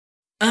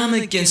I'm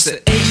against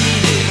the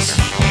 80s.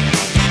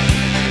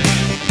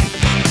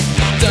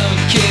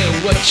 Don't care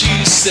what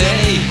you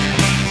say.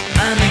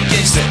 I'm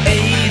against the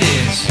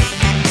 80s.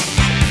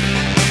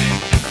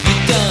 You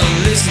don't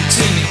listen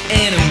to me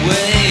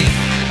anyway.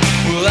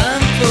 Well,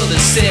 I'm for the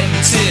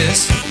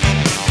 70s.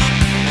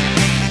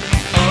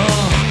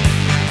 Oh,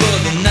 for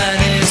the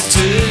 90s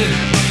too.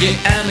 Yeah,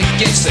 I'm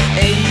against the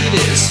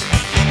 80s.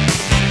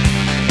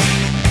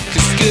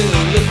 'Cause girl,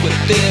 look what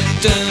they've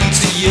done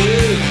to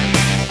you.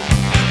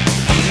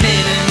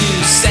 Made a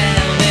new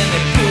sound and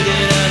they put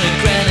it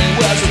underground. It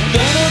was a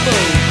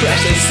vulnerable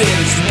crash. They said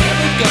it's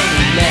never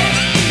gonna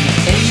last in the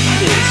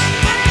 80s.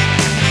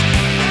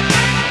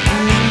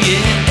 Ooh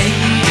yeah,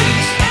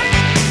 80s.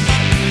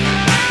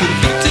 We're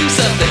victims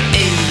of the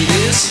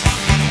 80s.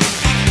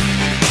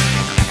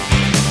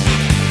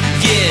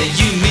 Yeah,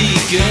 you, me,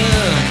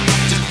 girl,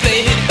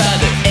 deflated by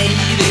the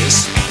 80s.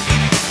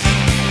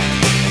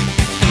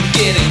 I'm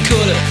getting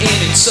caught up in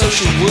its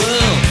social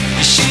world.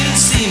 You shouldn't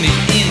see me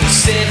in the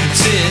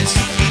 70s.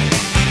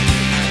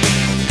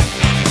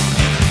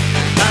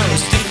 I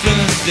was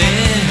different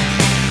then.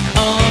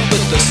 Oh,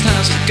 but those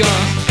times are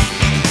gone.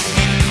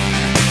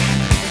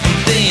 And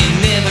they ain't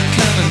never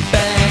coming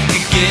back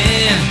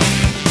again.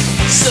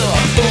 So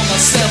I bought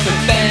myself a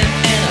band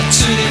and I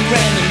toured in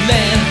random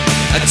land.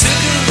 I took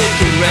a look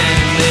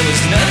around. There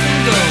was nothing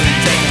going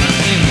down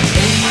in the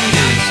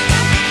 80s.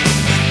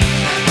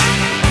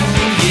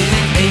 Oh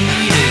yeah,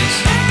 80s.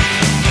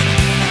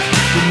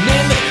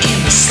 Remember in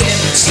the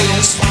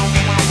 70s,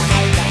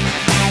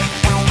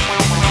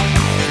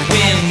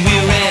 when we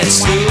were at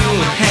school,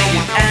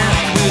 hanging out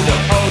with the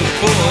older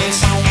boys,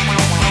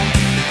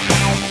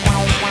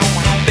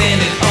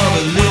 bending all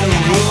the little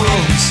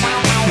rules.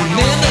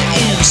 Remember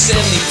in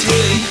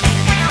 73,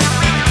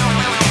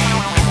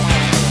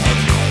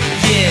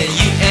 yeah,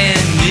 you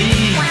and me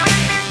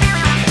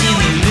in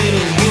the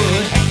little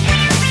wood,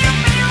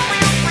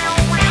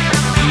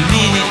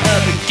 leaning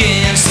up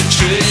against the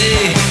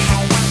tree.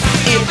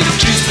 If the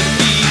truth could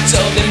be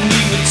told, then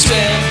we were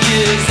 12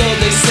 years old.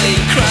 They say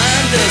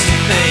crime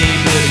doesn't pay,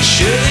 but it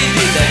surely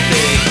did that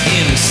day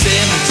in the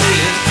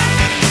 70s.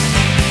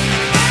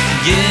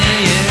 Yeah,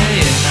 yeah,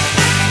 yeah.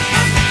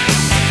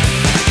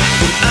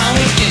 But I'm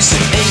against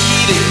the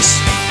 80s.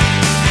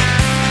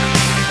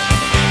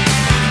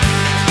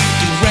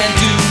 Duran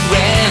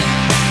Duran,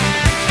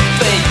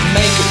 fake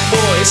makeup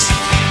boys,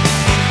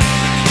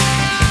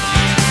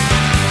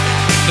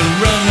 the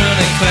Rum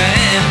Running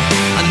Clan.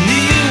 I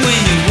knew you when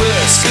you were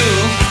at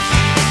school.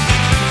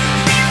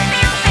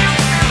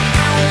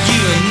 You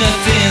were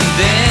nothing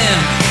then,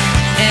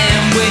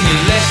 and when you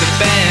left the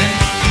band,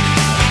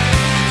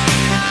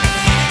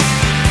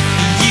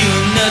 you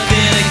were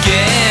nothing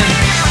again.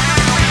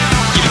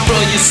 You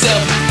brought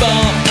yourself a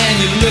bomb and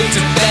you looked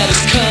about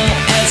as calm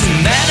as a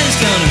man is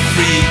gonna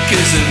freak.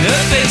 'Cause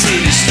enough fakes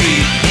hit the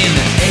street in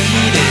the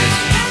 80s.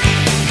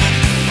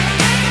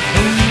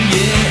 Oh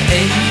yeah,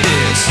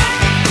 80s.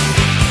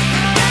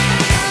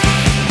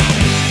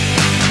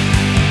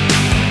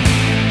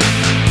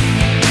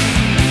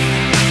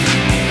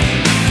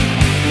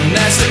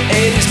 That's the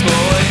 80s,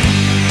 boy.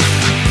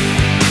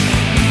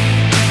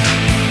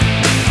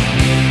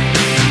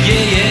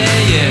 Yeah,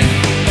 yeah, yeah.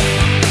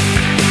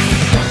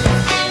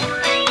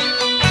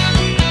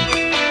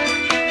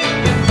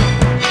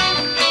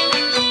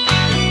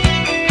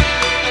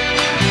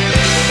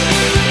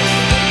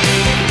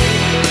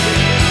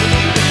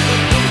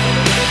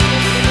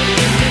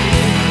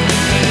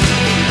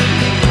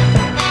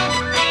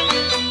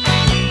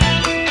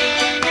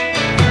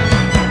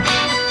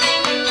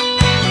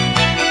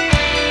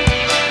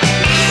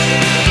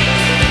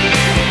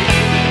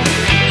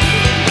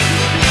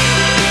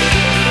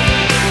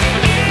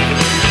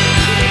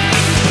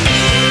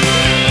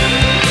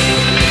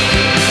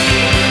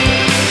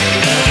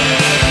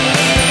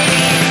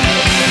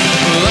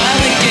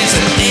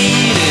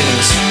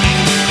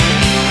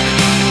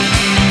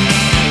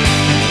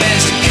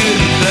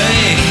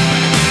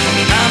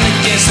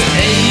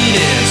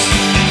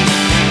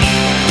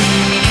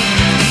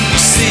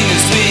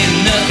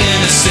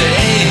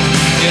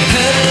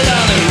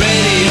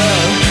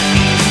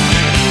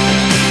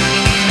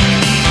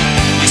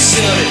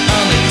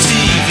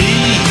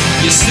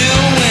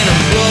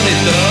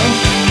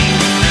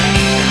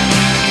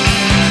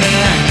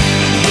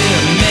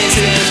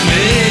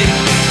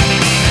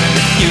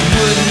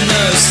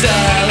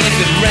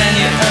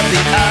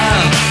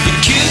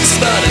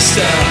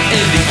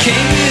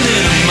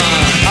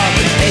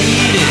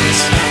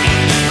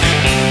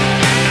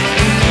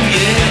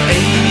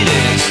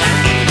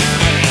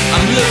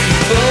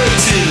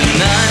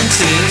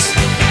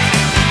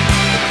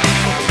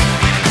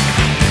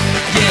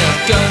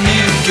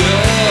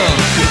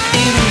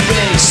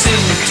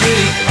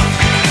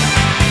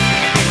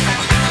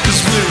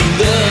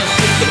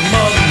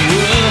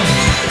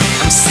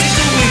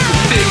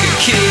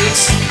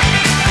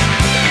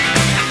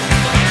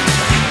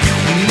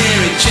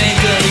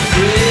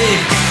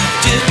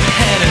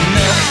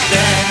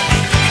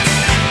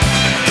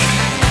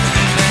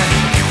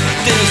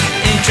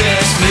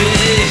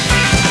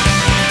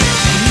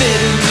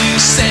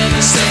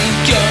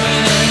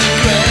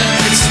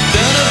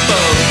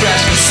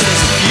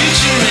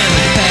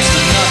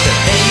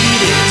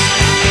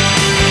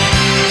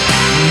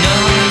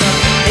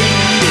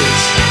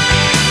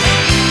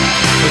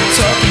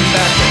 talking